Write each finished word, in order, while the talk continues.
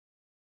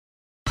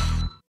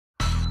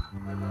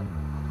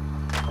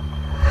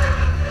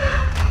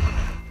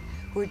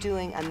We're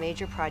doing a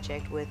major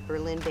project with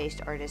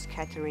Berlin-based artist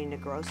Katharina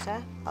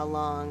Grosse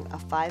along a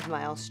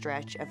 5-mile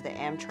stretch of the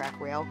Amtrak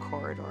rail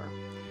corridor.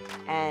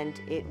 And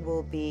it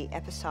will be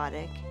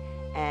episodic,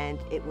 and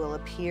it will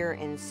appear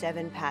in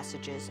 7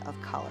 passages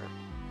of color.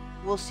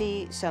 We'll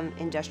see some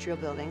industrial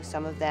buildings,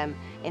 some of them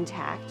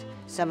intact,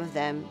 some of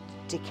them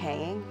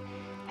decaying,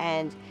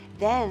 and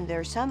then there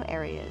are some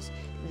areas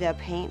the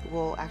paint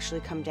will actually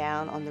come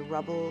down on the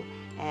rubble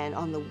and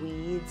on the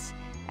weeds,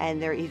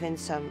 and there are even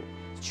some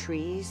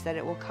trees that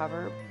it will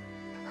cover.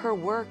 Her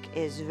work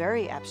is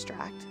very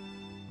abstract.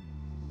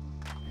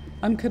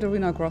 I'm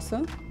Katharina Grosse,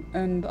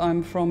 and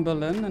I'm from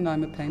Berlin, and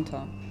I'm a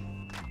painter.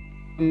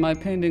 My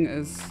painting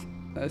is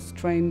a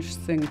strange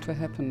thing to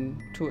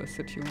happen to a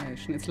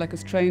situation. It's like a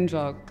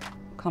stranger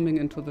coming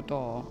into the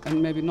door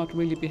and maybe not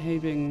really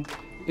behaving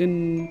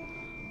in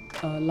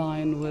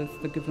line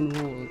with the given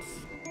rules.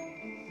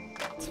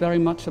 It's very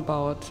much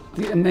about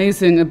the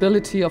amazing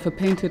ability of a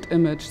painted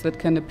image that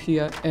can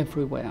appear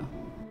everywhere.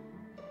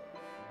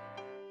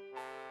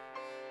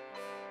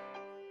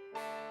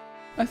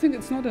 I think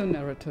it's not a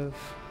narrative.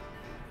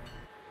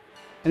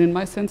 And in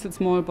my sense, it's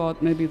more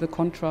about maybe the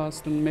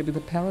contrast and maybe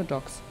the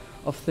paradox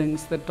of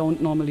things that don't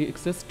normally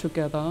exist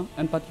together,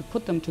 but you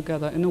put them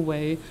together in a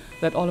way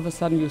that all of a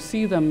sudden you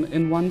see them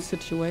in one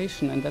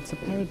situation, and that's a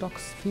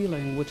paradox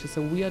feeling, which is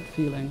a weird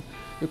feeling.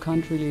 You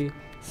can't really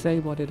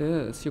say what it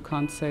is. You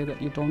can't say that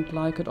you don't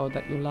like it or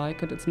that you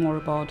like it. It's more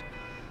about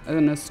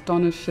an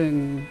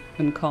astonishing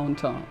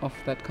encounter of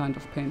that kind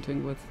of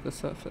painting with the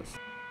surface.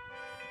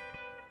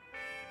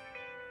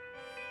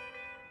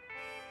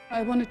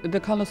 I wanted the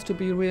colors to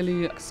be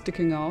really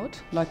sticking out,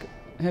 like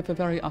have a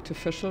very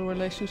artificial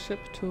relationship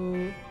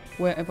to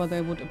wherever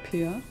they would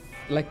appear.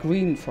 Like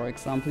green, for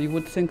example. You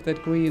would think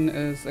that green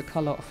is a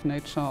color of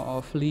nature,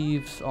 of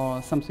leaves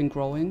or something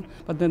growing,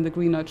 but then the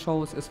green I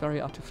chose is very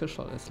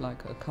artificial. It's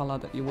like a color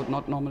that you would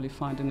not normally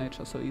find in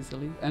nature so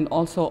easily. And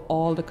also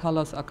all the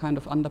colors are kind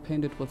of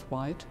underpainted with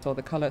white, so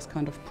the color is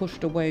kind of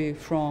pushed away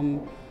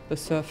from the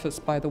surface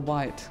by the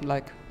white,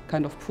 like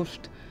kind of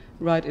pushed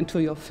right into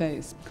your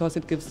face, because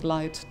it gives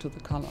light to the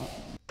color.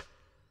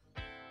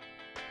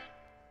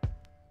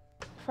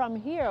 From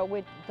here,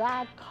 with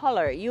that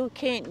color, you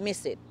can't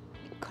miss it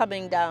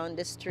coming down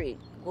the street,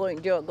 going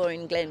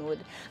Glenwood.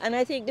 And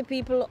I think the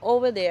people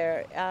over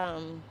there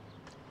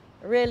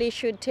really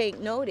should take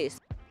notice.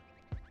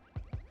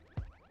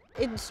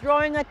 It's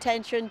drawing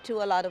attention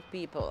to a lot of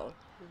people.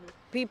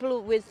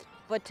 People with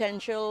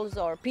potentials,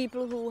 or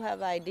people who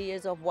have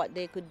ideas of what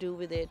they could do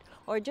with it,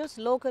 or just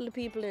local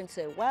people and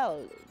say,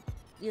 well,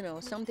 you know,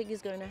 something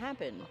is going to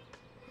happen.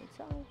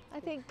 So I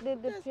think the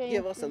change,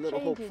 give us a little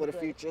hope for the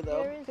future,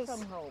 though. There is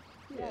some hope.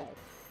 Yes.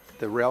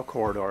 The rail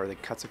corridor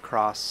that cuts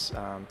across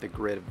the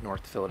grid of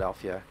North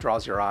Philadelphia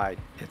draws your eye.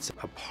 It's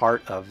a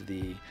part of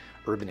the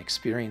urban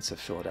experience of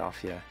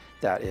Philadelphia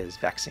that is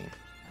vexing.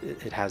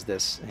 It has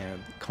this,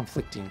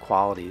 conflicting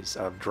qualities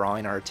of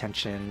drawing our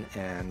attention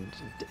and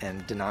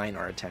denying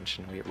our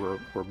attention.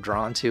 We're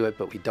drawn to it,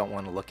 but we don't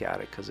want to look at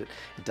it because it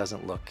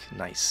doesn't look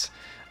nice.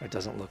 It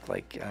doesn't look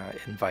like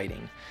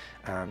inviting.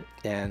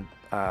 And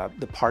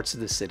the parts of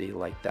the city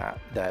like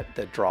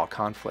that draw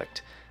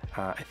conflict,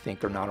 I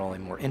think are not only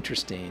more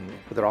interesting,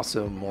 but they're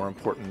also more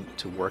important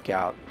to work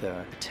out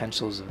the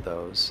potentials of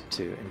those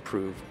to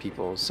improve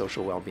people's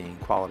social well-being,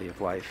 quality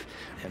of life,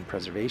 and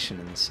preservation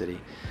in the city.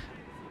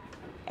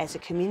 As a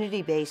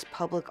community-based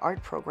public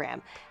art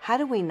program, how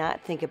do we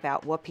not think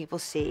about what people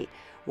see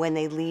when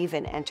they leave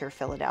and enter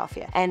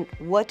Philadelphia? And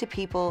what do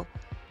people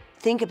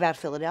think about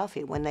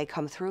Philadelphia when they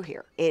come through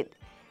here? It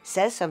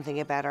says something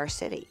about our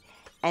city.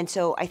 And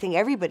so I think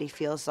everybody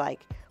feels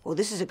like, well,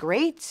 this is a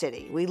great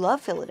city. We love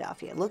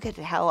Philadelphia. Look at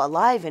how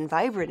alive and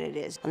vibrant it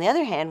is. On the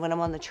other hand, when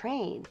I'm on the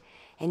train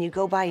and you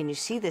go by and you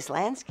see this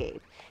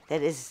landscape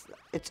that is,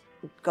 it's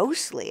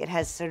ghostly. It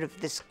has sort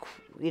of this,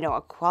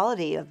 a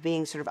quality of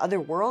being sort of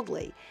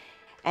otherworldly.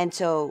 And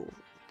so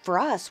for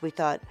us, we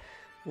thought,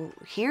 well,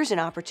 here's an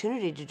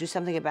opportunity to do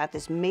something about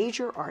this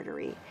major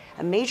artery,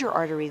 a major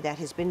artery that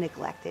has been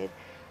neglected,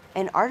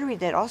 an artery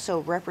that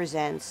also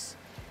represents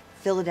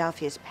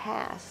Philadelphia's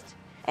past.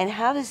 And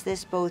how does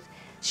this both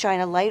shine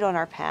a light on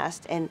our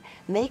past and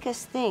make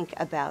us think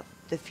about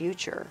the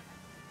future?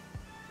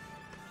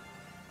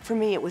 For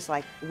me, it was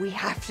like, we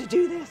have to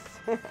do this.